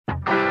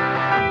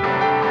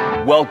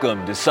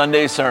Welcome to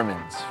Sunday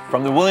Sermons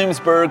from the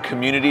Williamsburg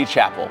Community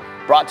Chapel,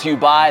 brought to you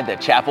by the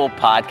Chapel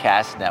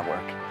Podcast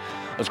Network.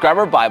 Let's grab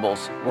our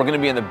Bibles. We're going to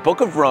be in the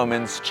book of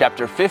Romans,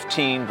 chapter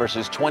 15,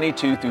 verses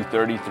 22 through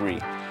 33.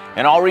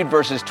 And I'll read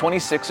verses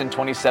 26 and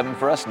 27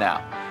 for us now,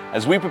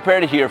 as we prepare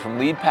to hear from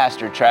lead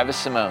pastor Travis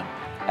Simone,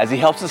 as he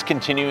helps us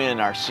continue in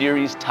our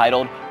series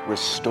titled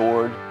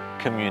Restored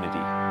Community.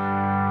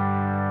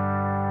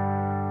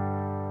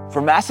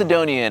 For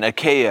Macedonia and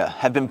Achaia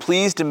have been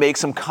pleased to make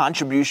some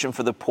contribution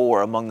for the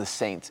poor among the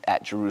saints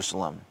at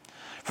Jerusalem.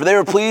 For they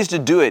were pleased to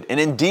do it, and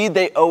indeed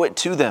they owe it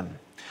to them.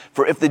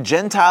 For if the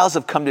Gentiles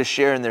have come to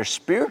share in their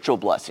spiritual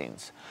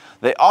blessings,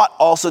 they ought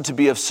also to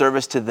be of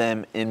service to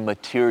them in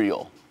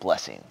material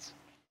blessings.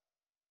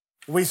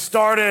 We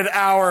started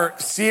our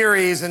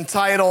series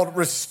entitled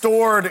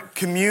Restored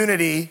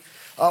Community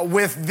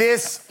with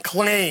this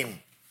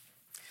claim,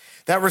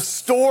 that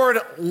restored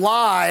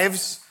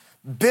lives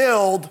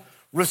build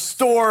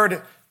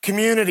restored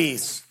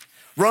communities.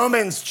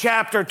 Romans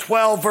chapter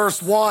 12,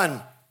 verse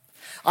 1.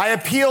 I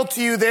appeal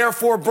to you,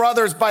 therefore,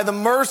 brothers, by the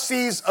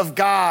mercies of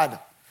God,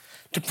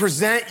 to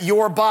present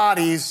your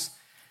bodies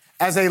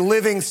as a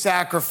living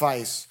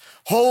sacrifice,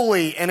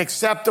 holy and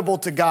acceptable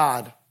to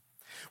God,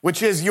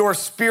 which is your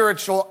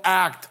spiritual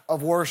act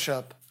of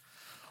worship.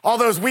 All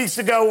those weeks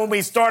ago when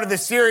we started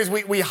this series,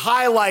 we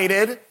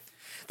highlighted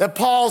that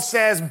Paul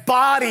says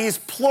bodies,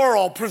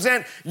 plural,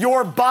 present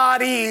your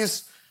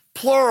bodies,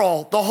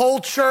 plural, the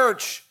whole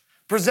church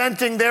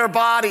presenting their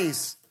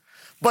bodies.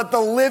 But the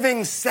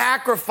living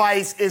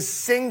sacrifice is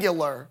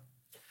singular.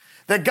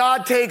 That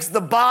God takes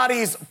the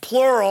bodies,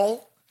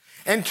 plural,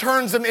 and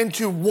turns them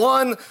into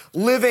one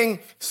living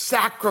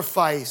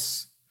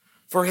sacrifice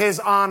for his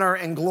honor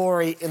and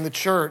glory in the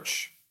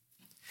church.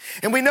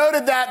 And we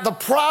noted that the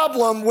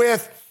problem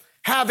with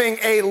having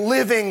a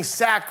living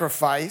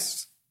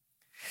sacrifice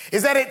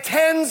is that it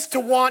tends to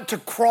want to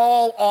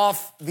crawl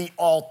off the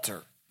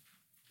altar.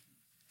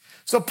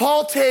 So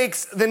Paul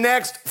takes the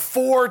next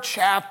 4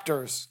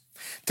 chapters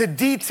to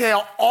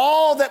detail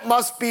all that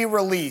must be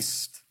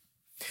released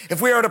if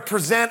we are to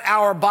present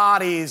our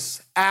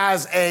bodies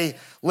as a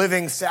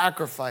living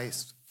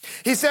sacrifice.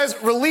 He says,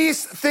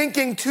 release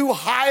thinking too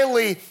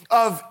highly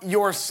of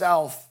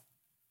yourself.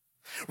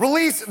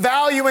 Release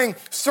valuing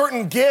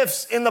certain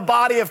gifts in the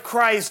body of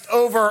Christ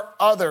over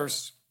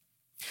others.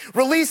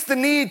 Release the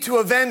need to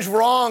avenge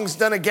wrongs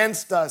done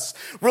against us.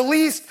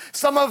 Release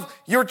some of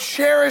your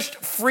cherished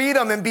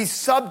freedom and be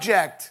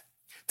subject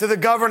to the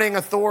governing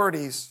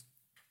authorities.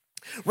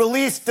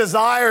 Release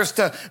desires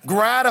to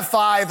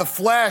gratify the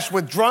flesh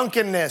with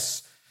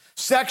drunkenness,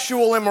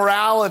 sexual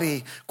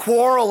immorality,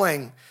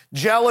 quarreling,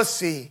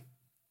 jealousy.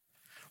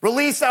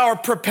 Release our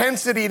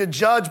propensity to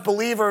judge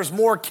believers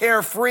more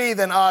carefree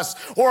than us,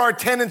 or our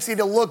tendency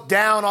to look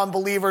down on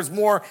believers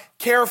more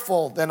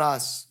careful than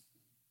us.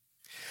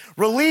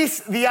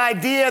 Release the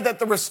idea that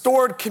the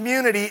restored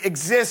community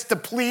exists to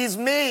please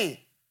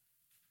me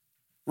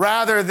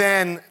rather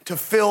than to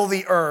fill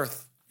the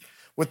earth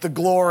with the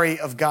glory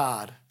of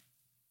God.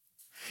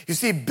 You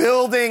see,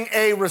 building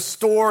a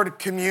restored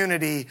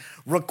community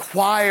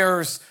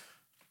requires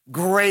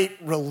great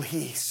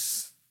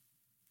release.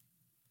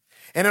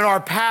 And in our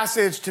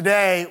passage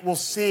today, we'll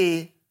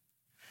see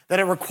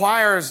that it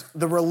requires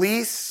the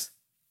release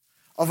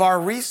of our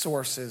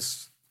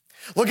resources.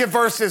 Look at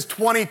verses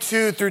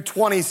 22 through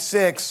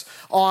 26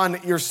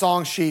 on your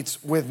song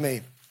sheets with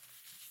me.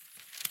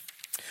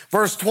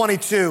 Verse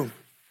 22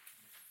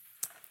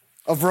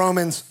 of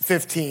Romans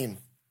 15.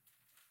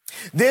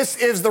 This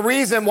is the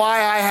reason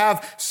why I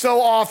have so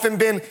often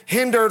been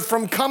hindered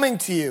from coming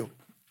to you.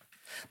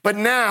 But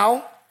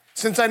now,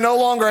 since I no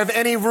longer have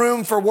any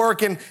room for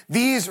work in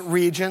these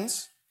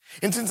regions,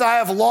 and since I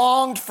have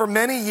longed for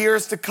many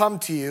years to come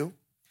to you,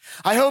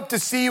 I hope to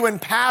see you in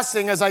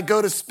passing as I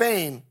go to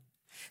Spain,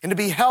 and to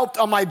be helped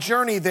on my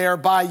journey there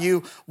by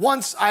you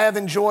once I have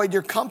enjoyed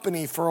your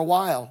company for a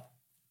while.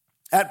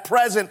 At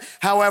present,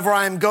 however,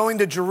 I am going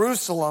to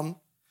Jerusalem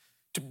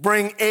to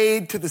bring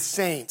aid to the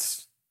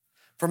saints.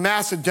 For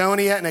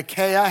Macedonia and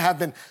Achaia have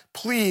been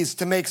pleased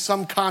to make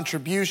some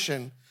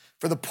contribution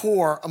for the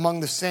poor among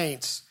the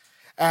saints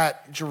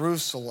at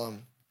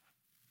Jerusalem.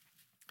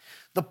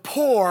 The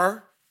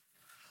poor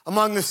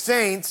among the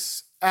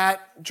saints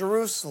at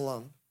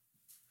Jerusalem.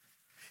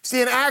 See,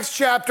 in Acts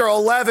chapter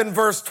 11,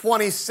 verse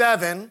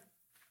 27,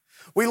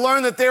 we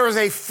learn that there is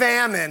a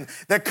famine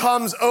that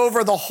comes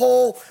over the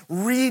whole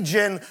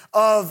region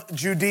of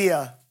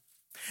Judea.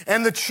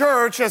 And the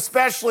church,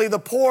 especially the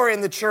poor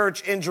in the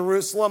church in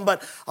Jerusalem,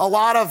 but a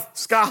lot of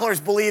scholars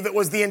believe it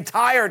was the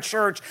entire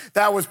church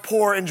that was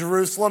poor in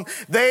Jerusalem,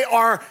 they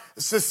are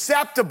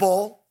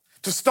susceptible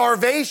to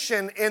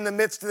starvation in the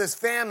midst of this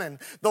famine.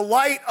 The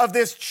light of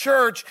this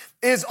church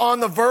is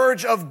on the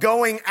verge of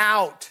going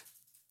out.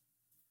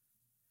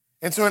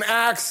 And so in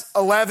Acts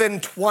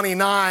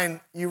 11:29,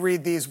 you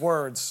read these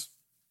words.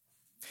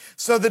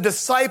 So the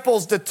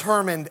disciples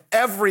determined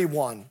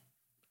everyone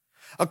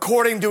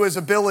according to his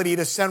ability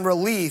to send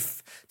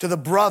relief to the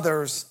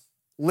brothers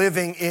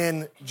living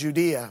in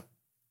Judea.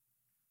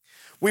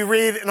 We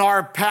read in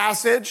our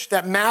passage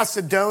that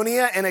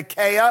Macedonia and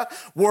Achaia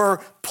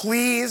were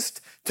pleased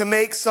to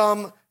make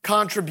some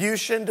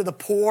contribution to the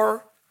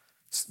poor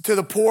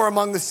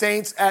among the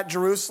saints at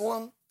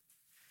Jerusalem.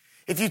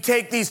 If you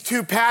take these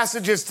two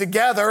passages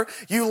together,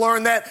 you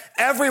learn that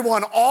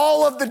everyone,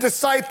 all of the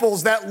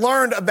disciples that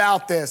learned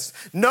about this,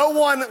 no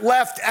one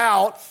left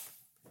out,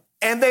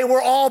 and they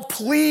were all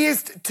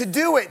pleased to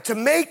do it, to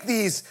make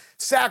these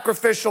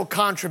sacrificial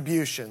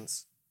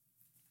contributions.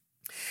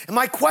 And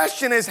my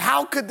question is,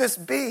 how could this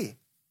be?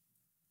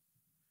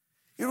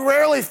 You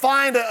rarely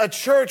find a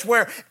church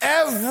where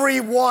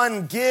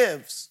everyone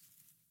gives,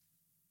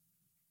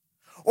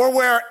 or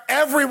where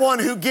everyone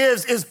who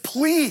gives is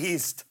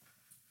pleased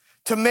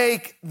to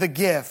make the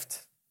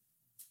gift.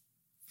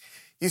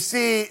 You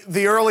see,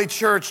 the early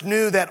church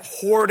knew that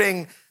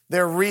hoarding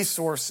their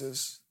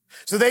resources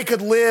so they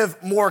could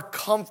live more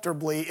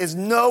comfortably is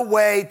no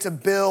way to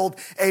build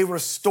a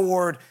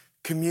restored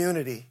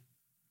community.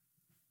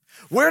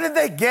 Where did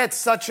they get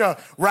such a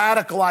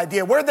radical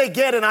idea? Where did they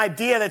get an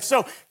idea that's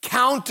so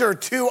counter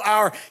to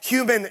our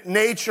human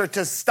nature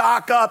to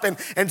stock up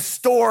and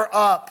store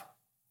up?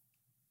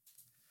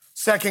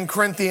 2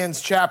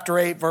 Corinthians chapter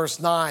 8, verse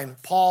 9,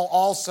 Paul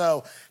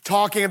also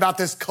talking about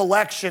this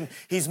collection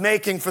he's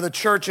making for the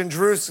church in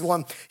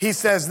Jerusalem. He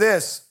says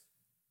this,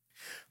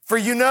 "For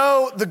you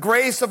know the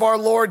grace of our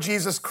Lord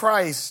Jesus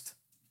Christ,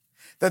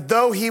 that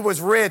though he was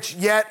rich,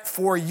 yet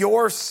for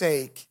your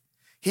sake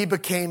he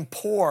became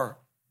poor,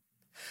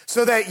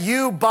 so that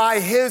you by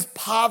his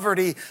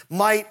poverty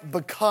might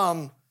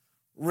become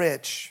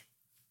rich."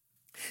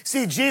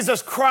 See,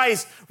 Jesus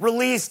Christ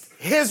released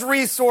his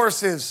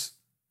resources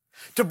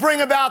to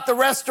bring about the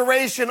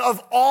restoration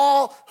of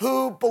all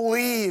who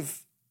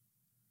believe.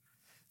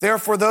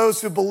 Therefore,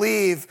 those who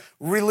believe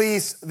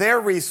release their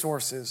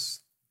resources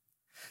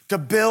to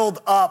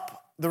build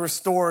up the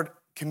restored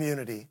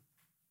community.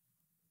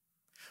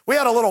 We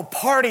had a little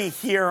party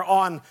here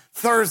on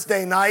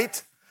Thursday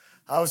night.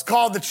 It was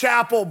called the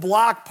Chapel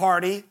Block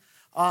Party.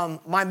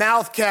 My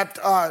mouth kept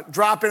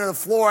dropping to the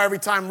floor every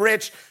time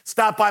Rich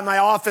stopped by my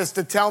office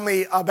to tell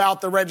me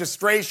about the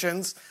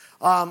registrations.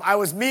 I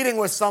was meeting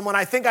with someone.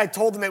 I think I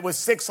told them it was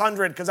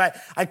 600 because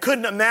I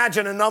couldn't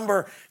imagine a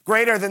number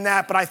greater than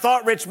that. But I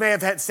thought Rich may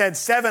have had said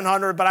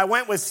 700, but I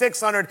went with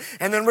 600.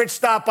 And then Rich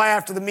stopped by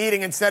after the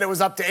meeting and said it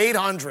was up to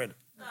 800.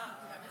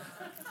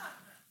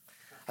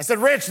 I said,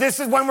 "Rich,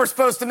 this is when we're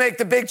supposed to make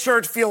the big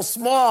church feel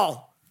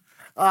small."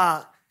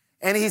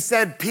 And he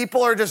said,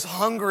 people are just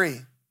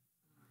hungry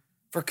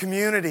for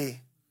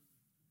community.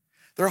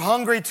 They're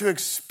hungry to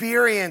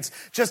experience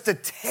just a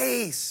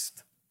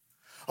taste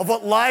of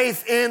what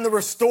life in the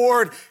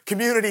restored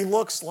community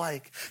looks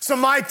like. So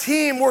my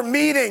team, we're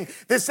meeting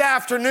this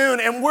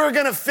afternoon and we're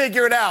gonna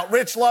figure it out.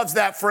 Rich loves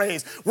that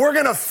phrase. We're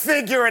gonna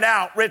figure it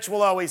out, Rich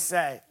will always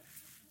say.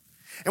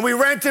 And we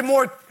rented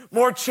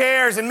more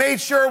chairs and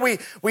made sure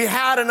we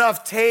had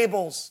enough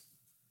tables.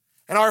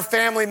 And our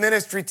family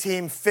ministry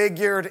team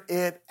figured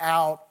it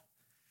out.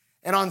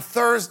 And on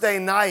Thursday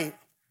night,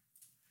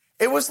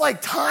 it was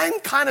like time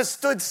kind of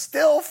stood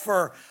still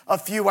for a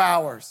few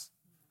hours.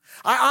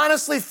 I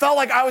honestly felt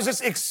like I was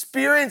just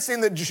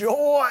experiencing the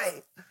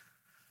joy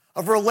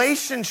of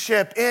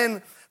relationship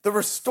in the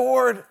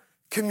restored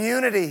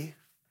community.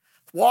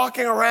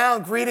 Walking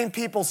around, greeting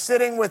people,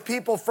 sitting with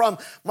people from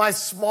my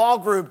small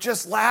group,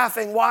 just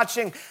laughing,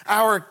 watching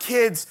our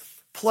kids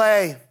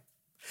play.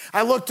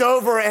 I looked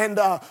over and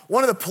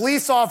one of the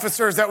police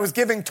officers that was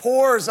giving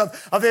tours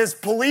of his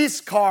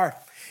police car,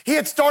 he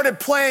had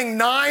started playing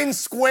 9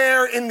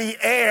 Square in the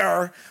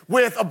Air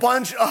with a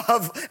bunch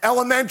of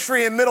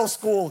elementary and middle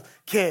school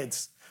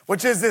kids,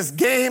 which is this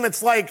game.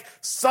 It's like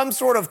some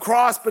sort of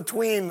cross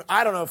between,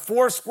 I don't know,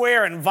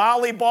 Foursquare and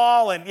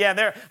volleyball. And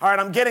yeah, all right,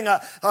 I'm getting a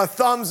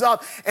thumbs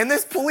up. And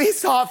this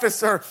police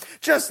officer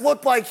just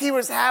looked like he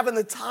was having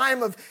the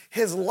time of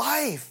his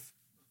life.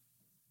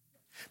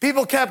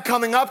 People kept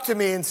coming up to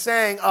me and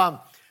saying,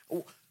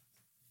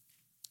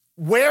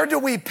 where do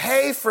we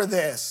pay for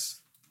this?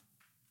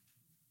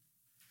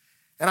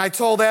 And I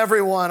told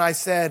everyone, I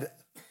said,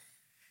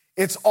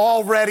 it's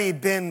already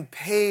been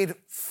paid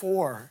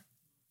for.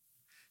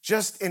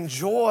 Just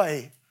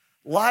enjoy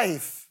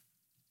life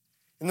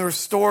in the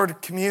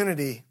restored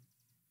community.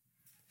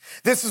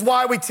 This is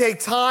why we take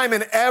time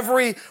in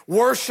every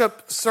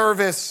worship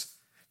service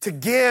to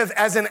give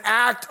as an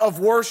act of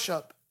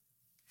worship.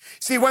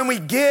 See, when we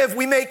give,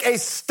 we make a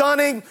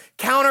stunning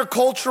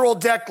countercultural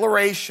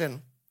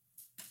declaration.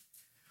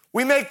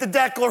 We make the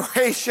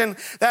declaration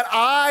that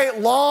I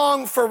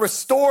long for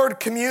restored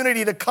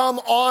community to come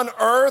on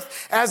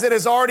earth as it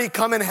has already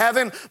come in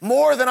heaven,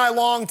 more than I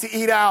long to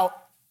eat out,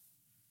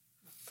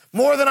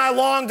 more than I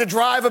long to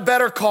drive a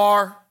better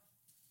car,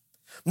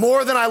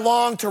 more than I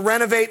long to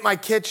renovate my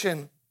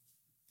kitchen.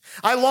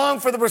 I long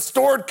for the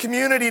restored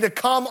community to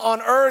come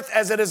on earth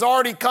as it has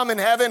already come in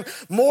heaven,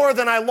 more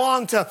than I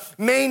long to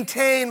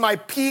maintain my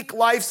peak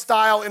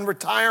lifestyle in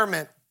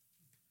retirement,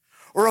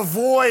 or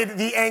avoid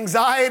the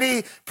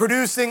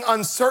anxiety-producing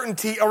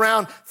uncertainty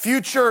around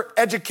future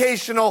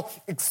educational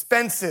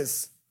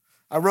expenses.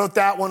 I wrote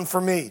that one for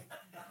me.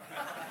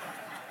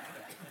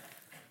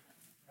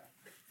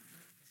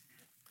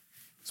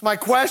 So my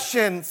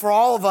question for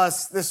all of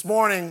us this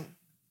morning,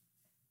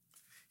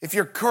 if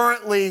you're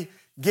currently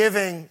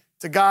giving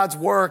to God's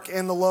work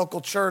in the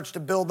local church to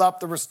build up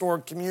the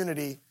restored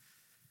community,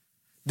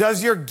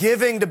 does your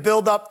giving to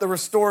build up the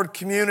restored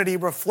community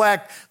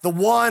reflect the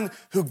one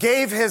who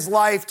gave his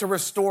life to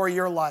restore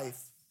your life?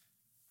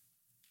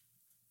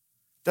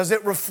 Does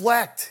it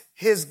reflect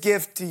his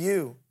gift to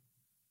you?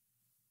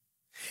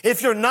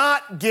 If you're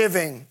not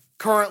giving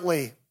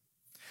currently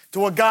to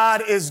what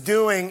God is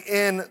doing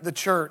in the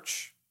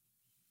church,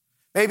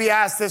 maybe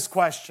ask this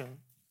question: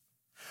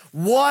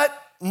 what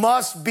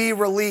must be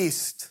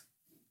released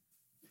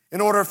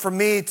in order for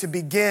me to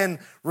begin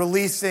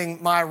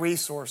releasing my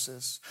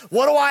resources?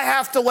 What do I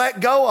have to let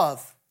go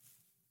of?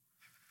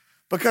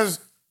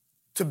 Because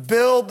to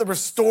build the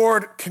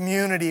restored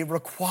community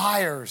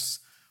requires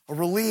a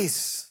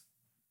release,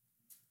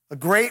 a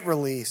great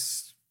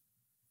release.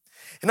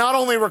 It not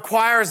only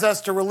requires us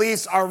to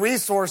release our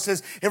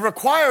resources, it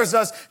requires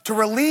us to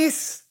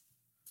release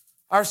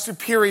our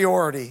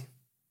superiority,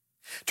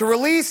 to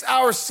release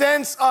our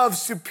sense of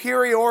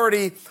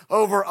superiority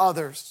over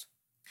others.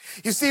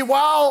 You see,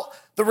 while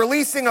the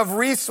releasing of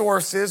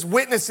resources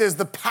witnesses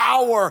the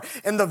power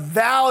and the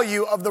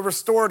value of the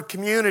restored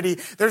community,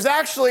 there's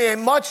actually a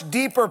much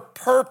deeper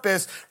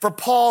purpose for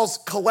Paul's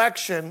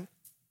collection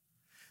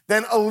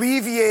than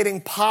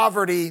alleviating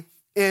poverty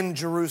in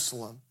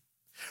Jerusalem.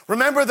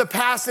 Remember the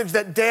passage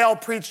that Dale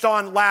preached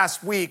on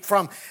last week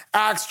from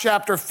Acts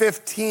chapter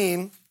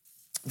 15,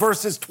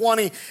 verses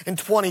 20 and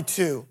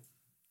 22.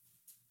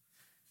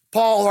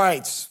 Paul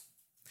writes,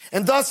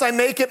 "And thus I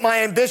make it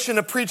my ambition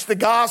to preach the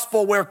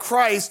gospel where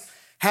Christ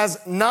has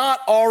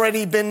not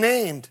already been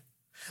named,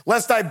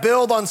 lest I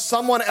build on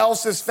someone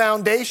else's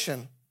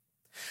foundation.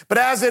 But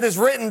as it is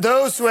written,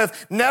 those who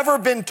have never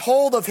been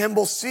told of him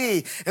will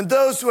see, and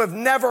those who have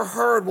never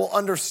heard will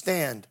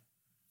understand.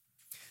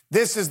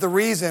 This is the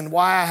reason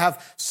why I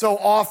have so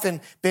often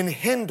been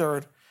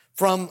hindered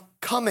from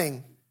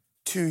coming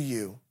to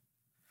you."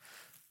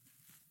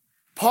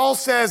 Paul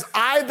says,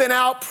 I've been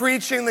out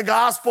preaching the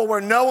gospel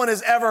where no one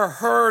has ever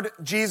heard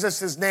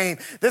Jesus' name.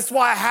 This is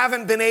why I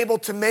haven't been able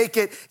to make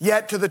it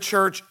yet to the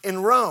church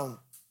in Rome.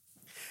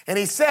 And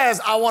he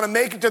says, I want to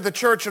make it to the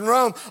church in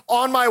Rome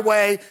on my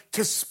way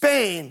to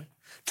Spain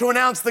to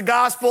announce the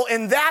gospel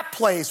in that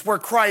place where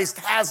Christ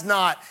has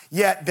not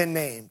yet been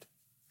named.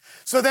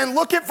 So then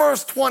look at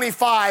verse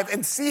 25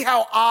 and see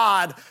how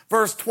odd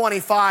verse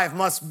 25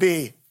 must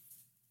be.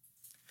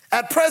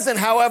 "At present,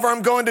 however,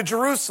 I'm going to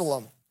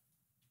Jerusalem,"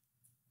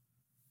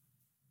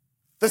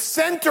 the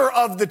center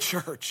of the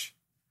church,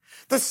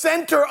 the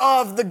center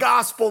of the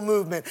gospel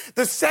movement,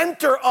 the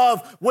center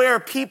of where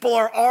people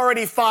are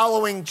already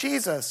following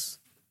Jesus.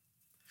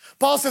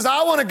 Paul says,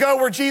 I want to go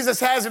where Jesus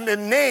hasn't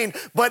been named,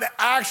 but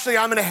actually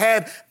I'm going to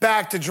head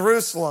back to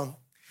Jerusalem.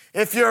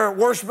 If you're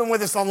worshiping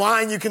with us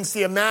online, you can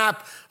see a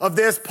map of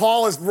this.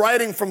 Paul is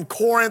writing from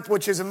Corinth,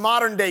 which is in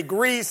modern-day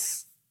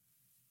Greece.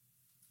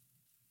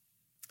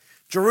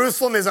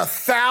 Jerusalem is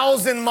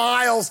 1,000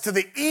 miles to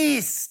the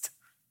east.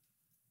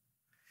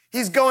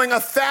 He's going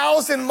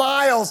 1,000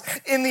 miles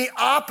in the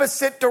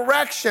opposite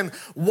direction.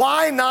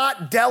 Why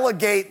not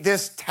delegate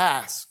this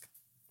task?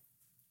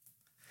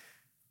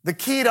 The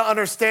key to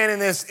understanding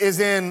this is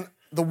in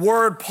the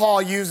word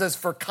Paul uses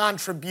for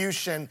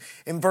contribution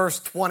in verse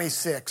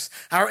 26.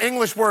 Our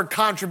English word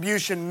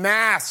contribution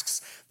masks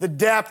the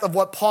depth of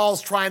what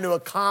Paul's trying to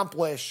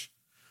accomplish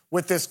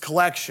with this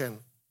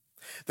collection.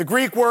 The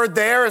Greek word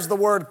there is the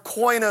word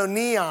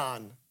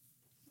koinonion.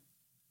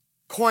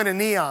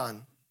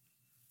 Koinonion.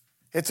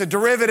 It's a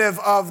derivative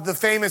of the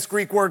famous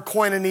Greek word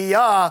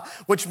koinonia,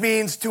 which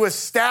means to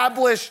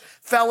establish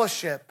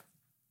fellowship.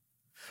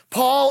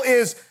 Paul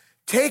is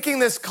taking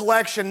this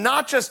collection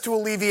not just to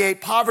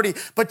alleviate poverty,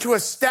 but to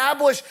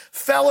establish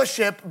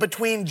fellowship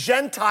between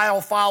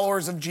Gentile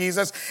followers of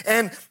Jesus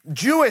and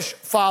Jewish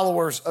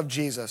followers of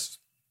Jesus.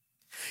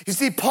 You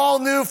see, Paul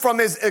knew from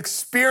his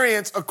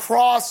experience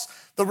across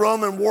the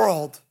Roman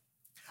world,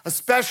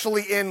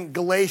 especially in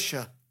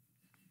Galatia,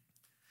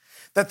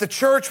 that the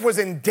church was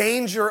in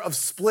danger of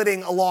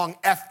splitting along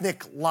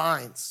ethnic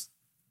lines.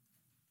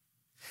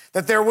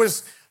 That there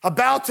was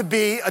about to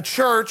be a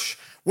church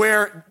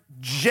where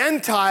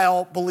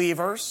Gentile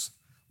believers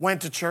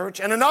went to church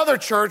and another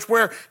church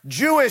where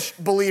Jewish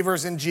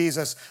believers in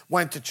Jesus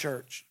went to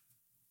church.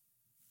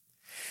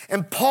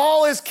 And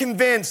Paul is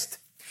convinced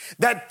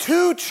that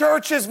two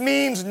churches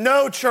means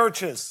no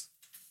churches.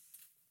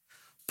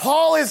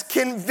 Paul is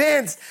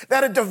convinced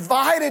that a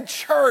divided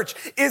church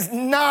is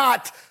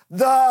not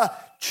the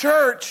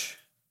church.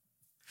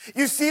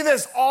 You see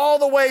this all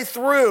the way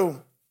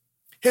through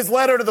his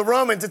letter to the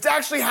Romans. It's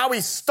actually how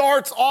he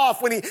starts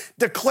off when he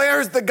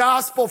declares the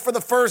gospel for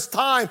the first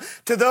time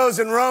to those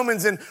in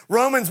Romans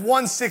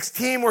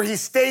 1:16, where he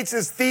states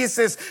his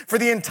thesis for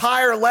the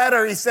entire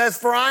letter. He says,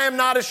 "For I am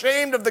not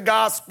ashamed of the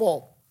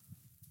gospel,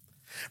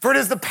 for it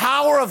is the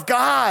power of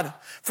God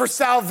for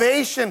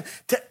salvation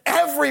to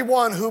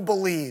everyone who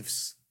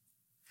believes."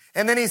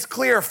 And then he's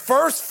clear,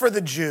 first for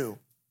the Jew,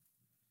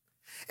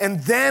 and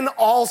then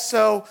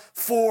also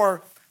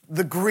for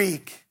the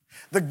Greek.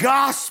 The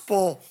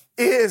gospel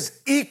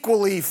is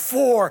equally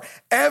for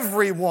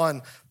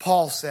everyone,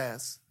 Paul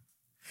says.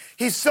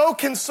 He's so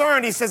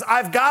concerned, he says,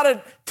 I've got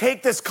to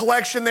take this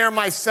collection there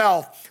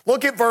myself.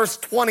 Look at verse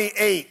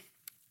 28,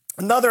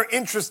 another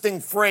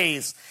interesting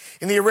phrase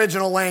in the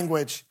original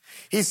language.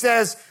 He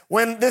says,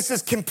 when this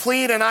is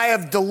complete and I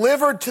have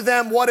delivered to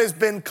them what has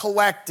been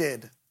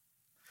collected.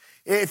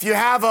 If you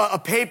have a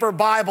paper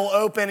Bible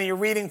open and you're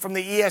reading from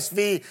the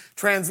ESV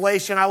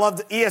translation, I love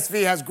the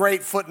ESV has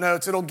great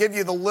footnotes. It'll give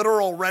you the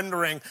literal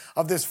rendering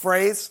of this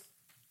phrase.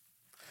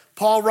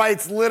 Paul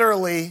writes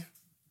literally,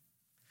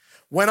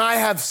 when I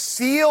have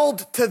sealed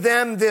to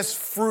them this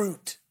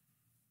fruit.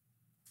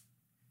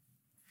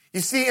 You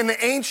see, in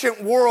the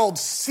ancient world,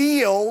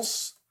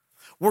 seals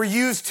were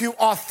used to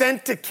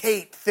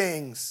authenticate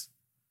things,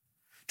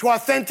 to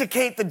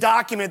authenticate the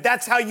document.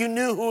 That's how you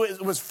knew who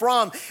it was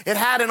from. It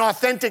had an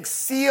authentic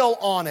seal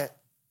on it.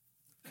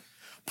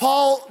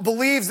 Paul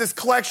believes this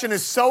collection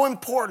is so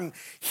important,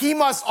 he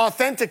must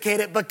authenticate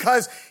it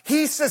because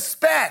he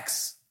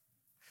suspects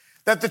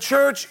that the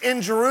church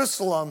in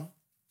Jerusalem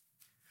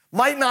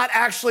might not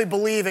actually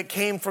believe it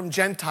came from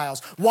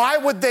Gentiles. Why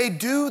would they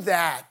do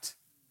that?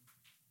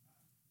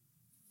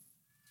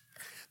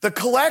 The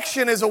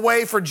collection is a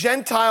way for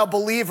Gentile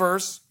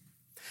believers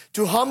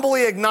to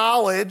humbly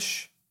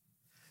acknowledge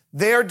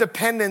their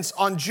dependence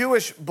on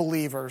Jewish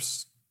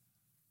believers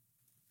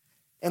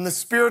and the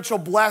spiritual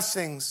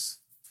blessings,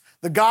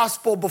 the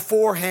gospel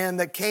beforehand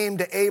that came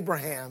to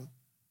Abraham.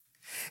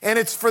 And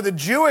it's for the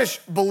Jewish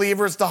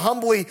believers to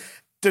humbly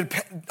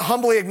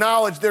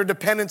acknowledge their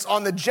dependence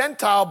on the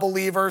Gentile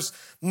believers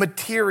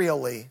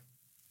materially.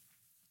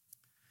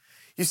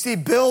 You see,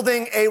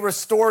 building a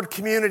restored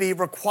community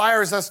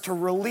requires us to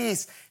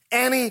release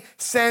any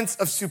sense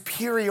of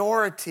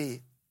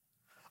superiority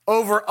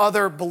over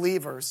other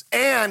believers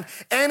and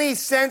any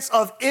sense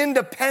of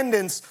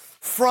independence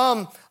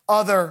from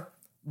other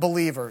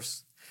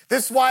believers.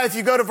 This is why if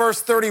you go to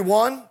verse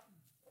 31,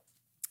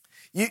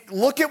 you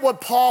look at what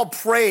Paul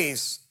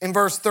prays in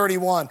verse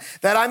 31,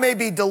 that I may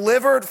be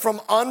delivered from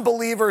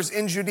unbelievers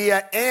in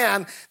Judea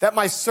and that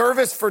my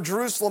service for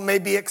Jerusalem may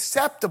be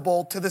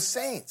acceptable to the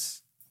saints.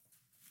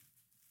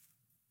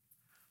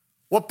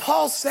 What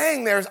Paul's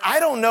saying there is, I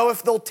don't know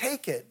if they'll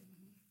take it.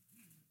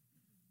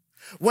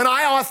 When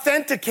I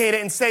authenticate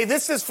it and say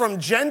this is from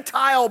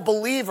Gentile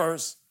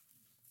believers,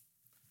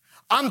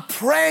 I'm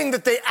praying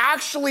that they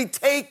actually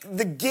take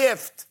the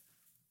gift.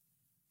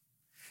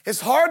 It's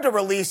hard to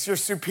release your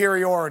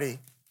superiority.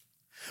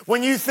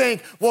 When you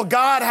think, well,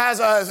 God has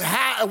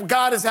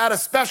had a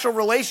special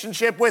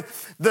relationship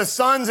with the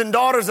sons and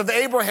daughters of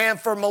Abraham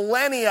for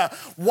millennia.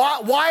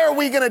 Why are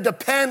we going to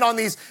depend on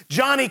these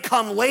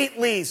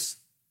Johnny-come-latelys?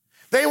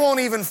 They won't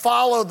even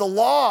follow the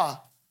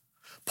law.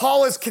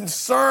 Paul is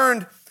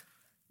concerned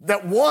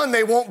that one,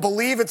 they won't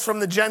believe it's from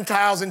the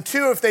Gentiles, and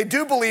two, if they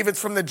do believe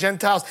it's from the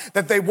Gentiles,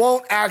 that they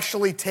won't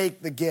actually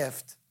take the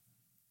gift.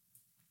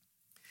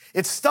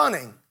 It's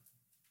stunning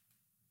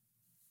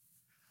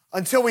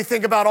until we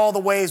think about all the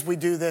ways we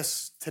do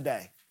this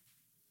today.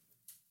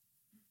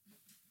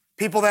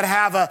 People that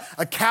have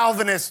a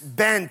Calvinist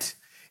bent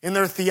in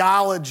their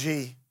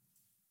theology,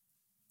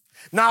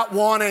 not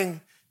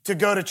wanting to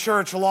go to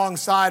church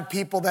alongside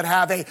people that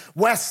have a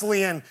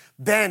Wesleyan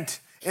bent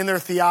in their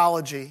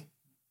theology.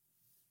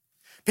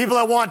 People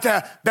that want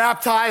to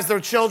baptize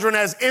their children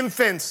as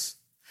infants,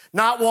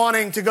 not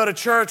wanting to go to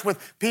church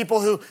with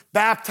people who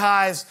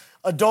baptize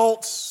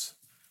adults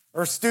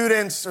or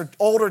students or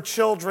older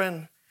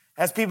children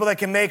as people that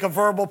can make a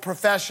verbal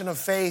profession of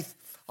faith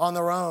on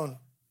their own.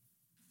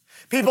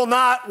 People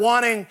not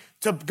wanting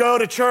to go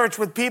to church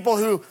with people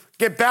who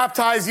get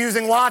baptized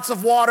using lots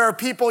of water,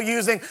 people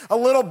using a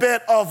little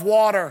bit of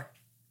water.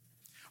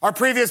 Our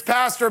previous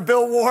pastor,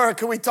 Bill Warwick,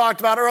 who we talked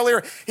about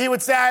earlier, he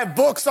would say, I have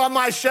books on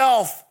my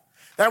shelf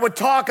that would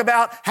talk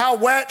about how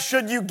wet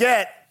should you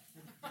get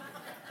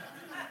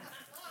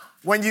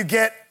when you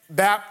get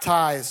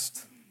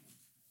baptized.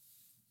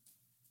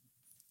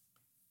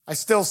 I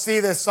still see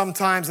this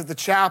sometimes at the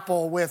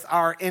chapel with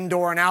our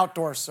indoor and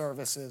outdoor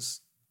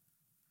services.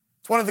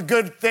 It's one of the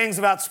good things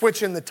about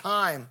switching the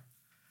time.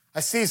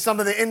 I see some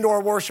of the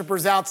indoor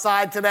worshipers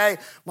outside today.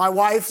 My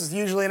wife is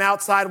usually an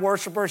outside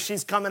worshiper.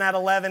 She's coming at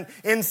 11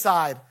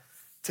 inside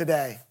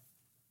today.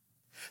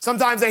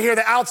 Sometimes I hear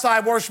the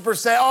outside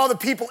worshipers say, oh, the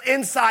people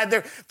inside,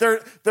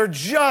 they're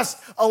just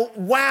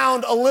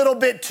wound a little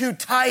bit too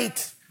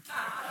tight.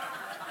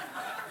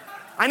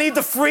 I need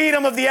the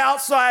freedom of the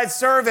outside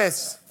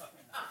service.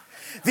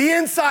 The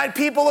inside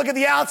people look at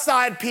the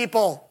outside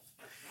people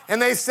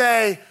and they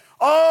say,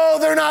 oh,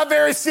 they're not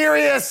very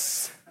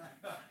serious.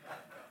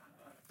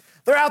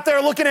 They're out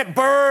there looking at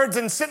birds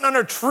and sitting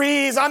under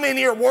trees. I'm in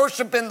here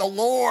worshiping the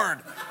Lord.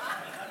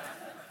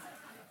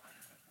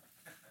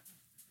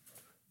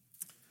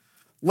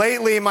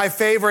 Lately, my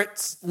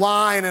favorite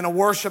line in a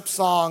worship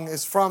song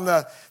is from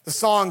the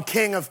song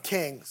King of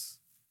Kings.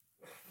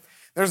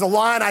 There's a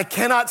line, I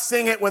cannot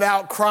sing it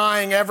without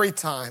crying every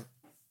time.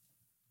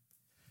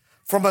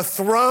 From a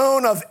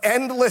throne of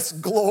endless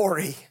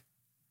glory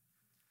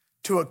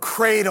to a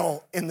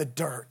cradle in the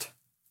dirt.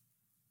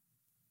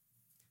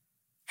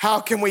 How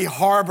can we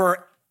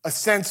harbor a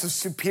sense of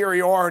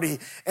superiority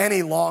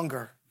any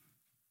longer?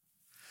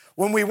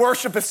 When we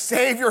worship a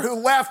Savior who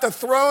left a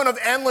throne of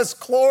endless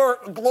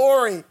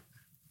glory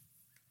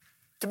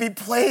to be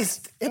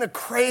placed in a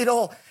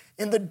cradle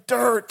in the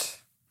dirt,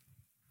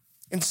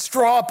 in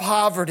straw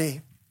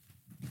poverty.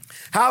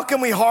 How can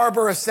we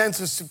harbor a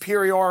sense of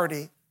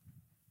superiority?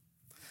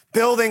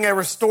 Building a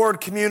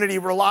restored community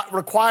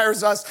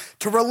requires us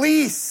to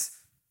release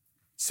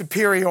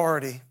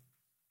superiority.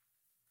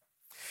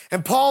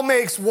 And Paul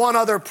makes one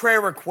other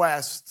prayer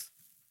request.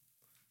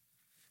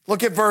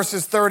 Look at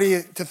verses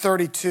 30 to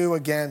 32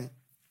 again.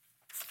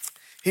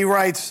 He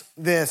writes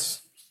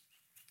this.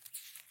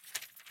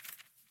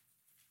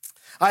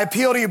 I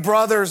appeal to you,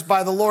 brothers,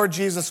 by the Lord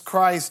Jesus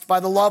Christ, by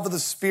the love of the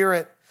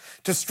Spirit,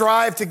 to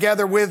strive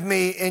together with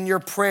me in your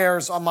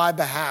prayers on my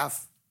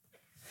behalf,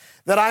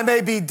 that I may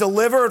be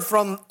delivered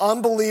from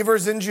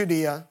unbelievers in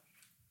Judea,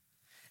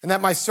 and that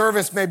my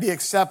service may be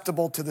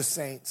acceptable to the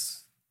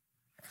saints,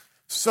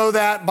 so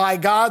that by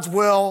God's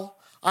will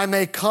I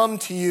may come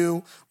to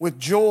you with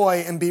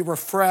joy and be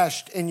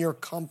refreshed in your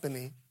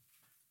company.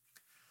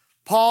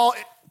 Paul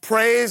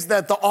prays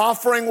that the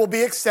offering will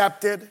be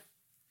accepted,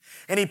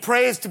 and he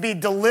prays to be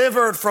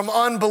delivered from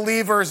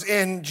unbelievers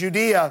in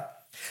Judea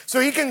so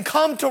he can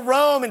come to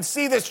Rome and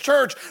see this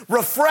church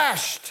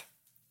refreshed.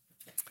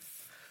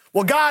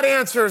 Well, God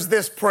answers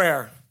this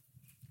prayer.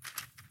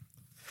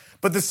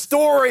 But the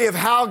story of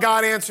how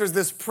God answers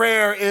this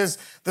prayer is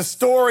the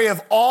story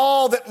of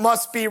all that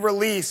must be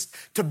released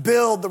to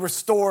build the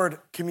restored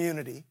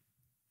community.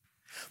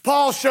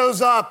 Paul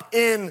shows up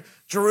in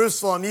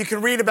Jerusalem. You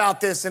can read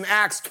about this in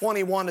Acts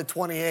 21 to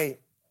 28.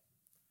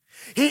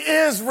 He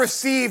is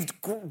received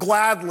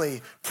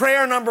gladly.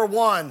 Prayer number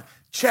one,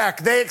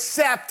 check. They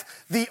accept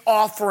the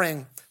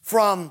offering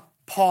from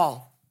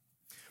Paul.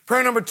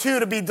 Prayer number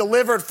two, to be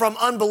delivered from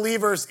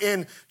unbelievers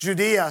in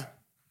Judea.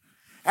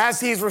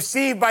 As he's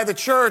received by the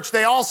church,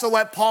 they also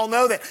let Paul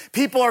know that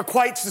people are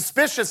quite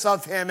suspicious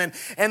of him.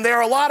 And there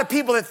are a lot of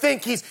people that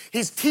think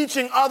he's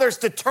teaching others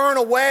to turn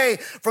away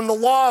from the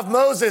law of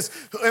Moses.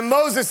 And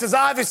Moses is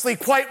obviously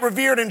quite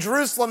revered in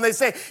Jerusalem. They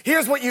say,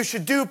 here's what you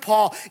should do,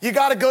 Paul. You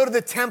got to go to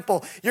the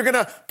temple. You're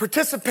going to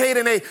participate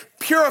in a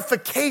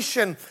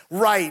purification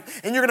rite.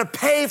 And you're going to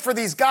pay for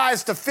these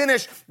guys to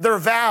finish their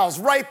vows.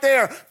 Right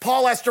there,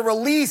 Paul has to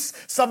release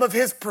some of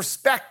his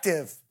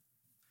perspective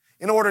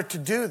in order to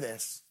do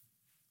this.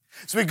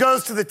 So he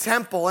goes to the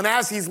temple, and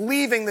as he's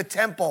leaving the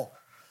temple,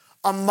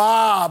 a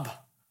mob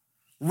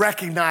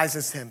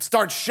recognizes him,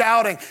 starts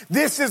shouting,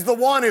 this is the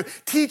one who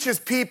teaches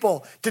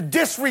people to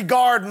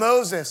disregard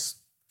Moses.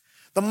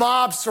 The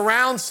mob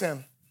surrounds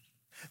him.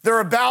 They're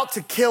about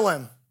to kill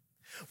him,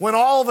 when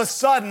all of a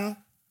sudden,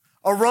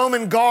 a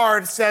Roman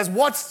guard says,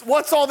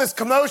 what's all this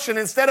commotion?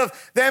 Instead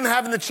of them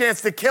having the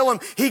chance to kill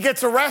him, he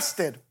gets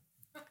arrested.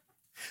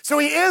 So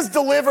he is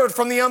delivered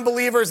from the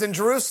unbelievers in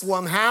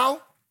Jerusalem.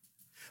 How?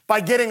 By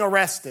getting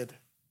arrested.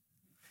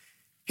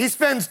 He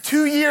spends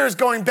 2 years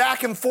going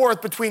back and forth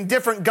between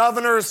different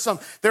governors.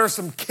 There are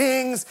some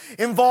kings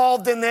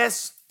involved in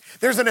this.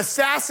 There's an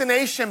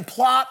assassination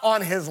plot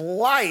on his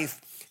life.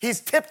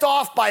 He's tipped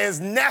off by his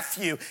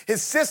nephew.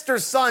 His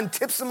sister's son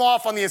tips him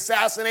off on the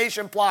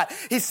assassination plot.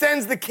 He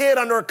sends the kid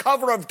under a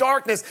cover of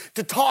darkness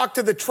to talk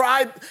to the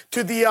tribe,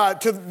 to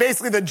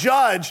basically the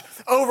judge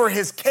over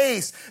his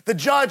case. The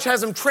judge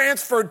has him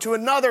transferred to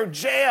another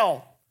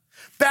jail.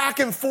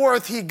 Back and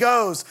forth he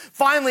goes.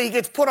 Finally, he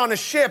gets put on a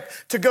ship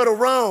to go to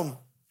Rome.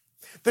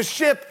 The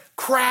ship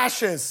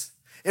crashes.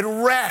 It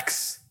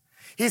wrecks.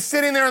 He's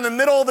sitting there in the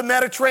middle of the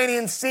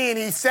Mediterranean Sea, and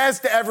he says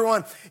to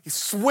everyone,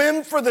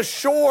 swim for the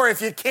shore. If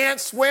you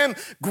can't swim,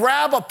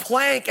 grab a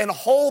plank and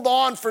hold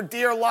on for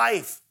dear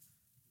life.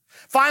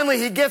 Finally,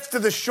 he gets to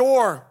the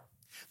shore.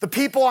 The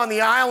people on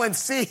the island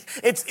see,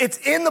 it's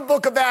in the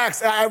book of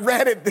Acts. I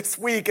read it this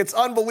week. It's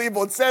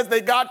unbelievable. It says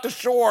they got to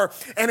shore,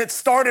 and it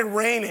started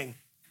raining.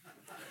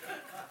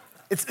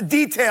 It's a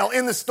detail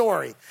in the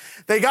story.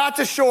 They got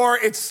to shore,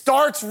 it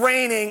starts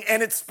raining,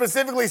 and it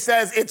specifically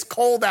says it's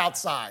cold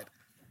outside.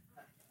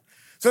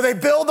 So they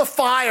build a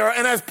fire,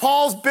 and as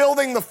Paul's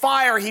building the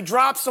fire, he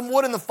drops some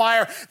wood in the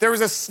fire. There was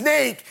a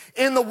snake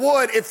in the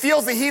wood. It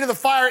feels the heat of the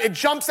fire. It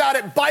jumps out.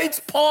 It bites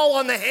Paul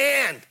on the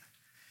hand.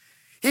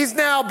 He's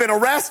now been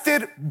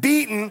arrested,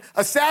 beaten,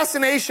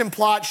 assassination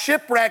plot,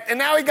 shipwrecked, and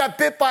now he got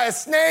bit by a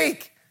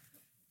snake.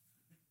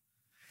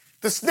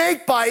 The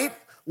snake bite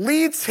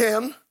leads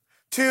him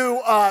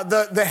to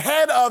the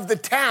head of the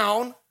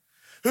town,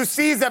 who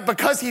sees that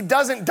because he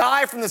doesn't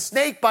die from the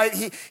snake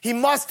bite, he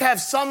must have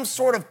some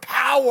sort of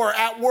power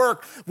at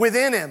work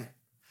within him.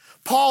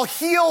 Paul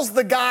heals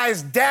the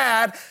guy's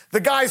dad. The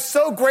guy's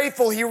so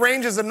grateful he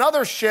arranges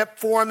another ship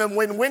for him, and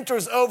when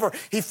winter's over,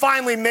 he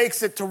finally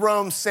makes it to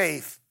Rome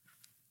safe.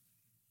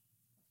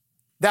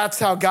 That's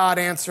how God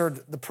answered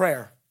the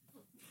prayer.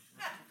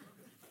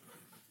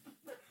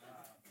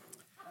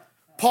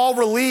 Paul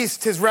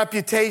released his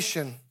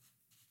reputation.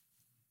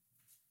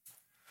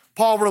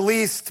 Paul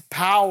released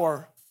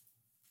power.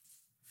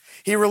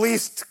 He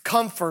released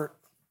comfort.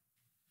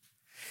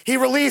 He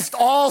released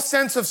all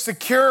sense of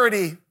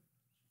security.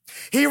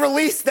 He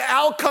released the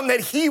outcome that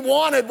he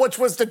wanted, which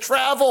was to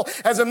travel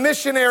as a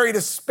missionary to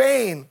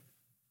Spain.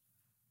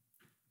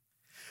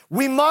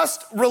 We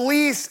must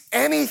release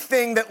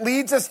anything that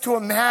leads us to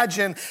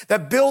imagine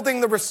that building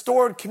the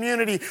restored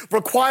community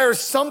requires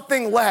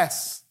something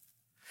less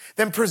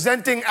than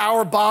presenting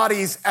our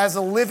bodies as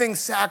a living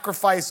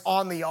sacrifice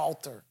on the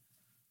altar.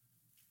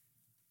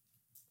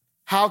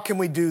 How can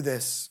we do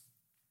this?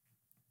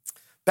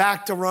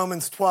 Back to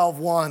Romans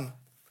 12:1,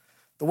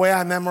 the way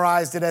I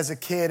memorized it as a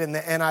kid in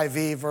the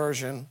NIV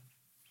version.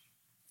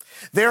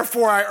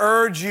 Therefore, I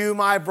urge you,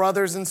 my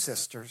brothers and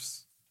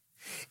sisters,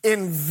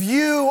 in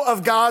view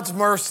of God's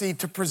mercy,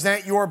 to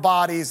present your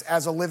bodies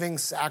as a living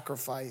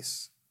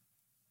sacrifice.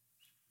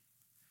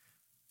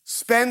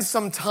 Spend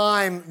some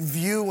time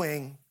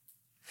viewing.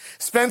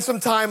 Spend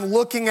some time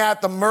looking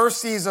at the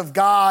mercies of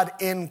God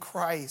in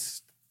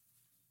Christ.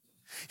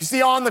 You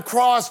see, on the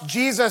cross,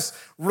 Jesus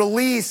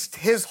released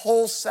his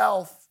whole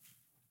self.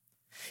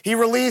 He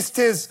released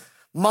his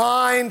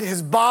mind,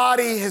 his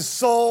body, his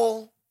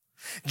soul.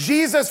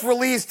 Jesus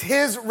released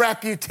his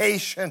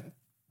reputation.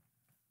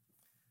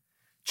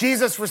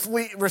 Jesus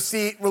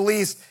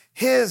released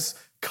his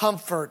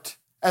comfort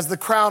as the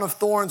crown of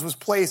thorns was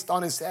placed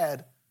on his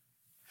head.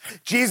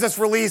 Jesus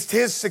released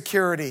his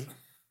security.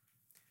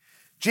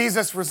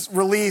 Jesus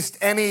released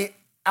any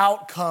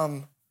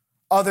outcome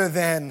other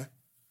than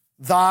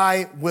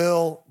thy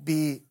will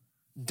be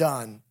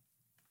done.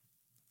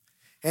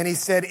 And he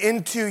said,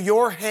 into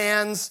your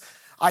hands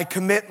I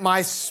commit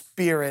my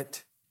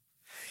spirit.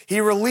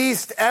 He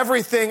released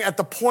everything at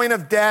the point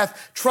of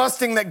death,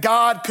 trusting that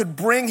God could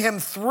bring him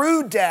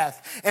through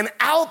death and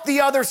out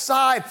the other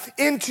side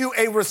into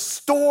a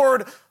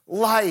restored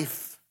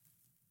life.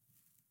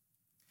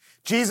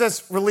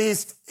 Jesus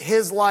released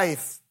his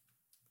life.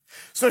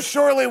 So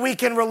surely we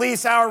can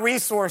release our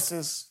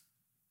resources.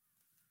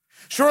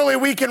 Surely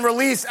we can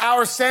release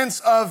our sense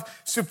of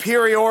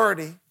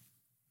superiority.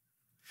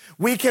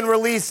 We can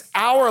release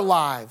our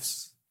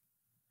lives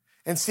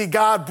and see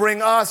God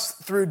bring us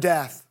through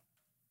death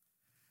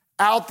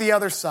out the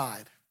other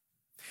side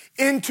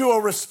into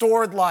a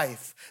restored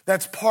life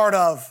that's part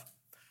of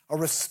a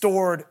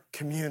restored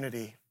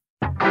community.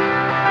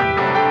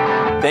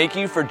 Thank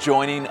you for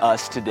joining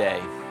us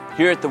today.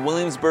 Here at the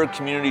Williamsburg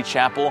Community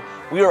Chapel,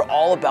 we are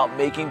all about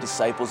making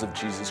disciples of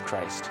Jesus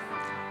Christ.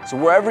 So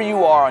wherever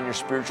you are on your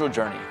spiritual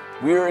journey,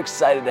 we are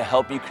excited to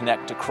help you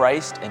connect to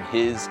Christ and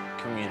his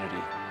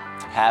community.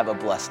 Have a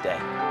blessed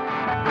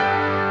day.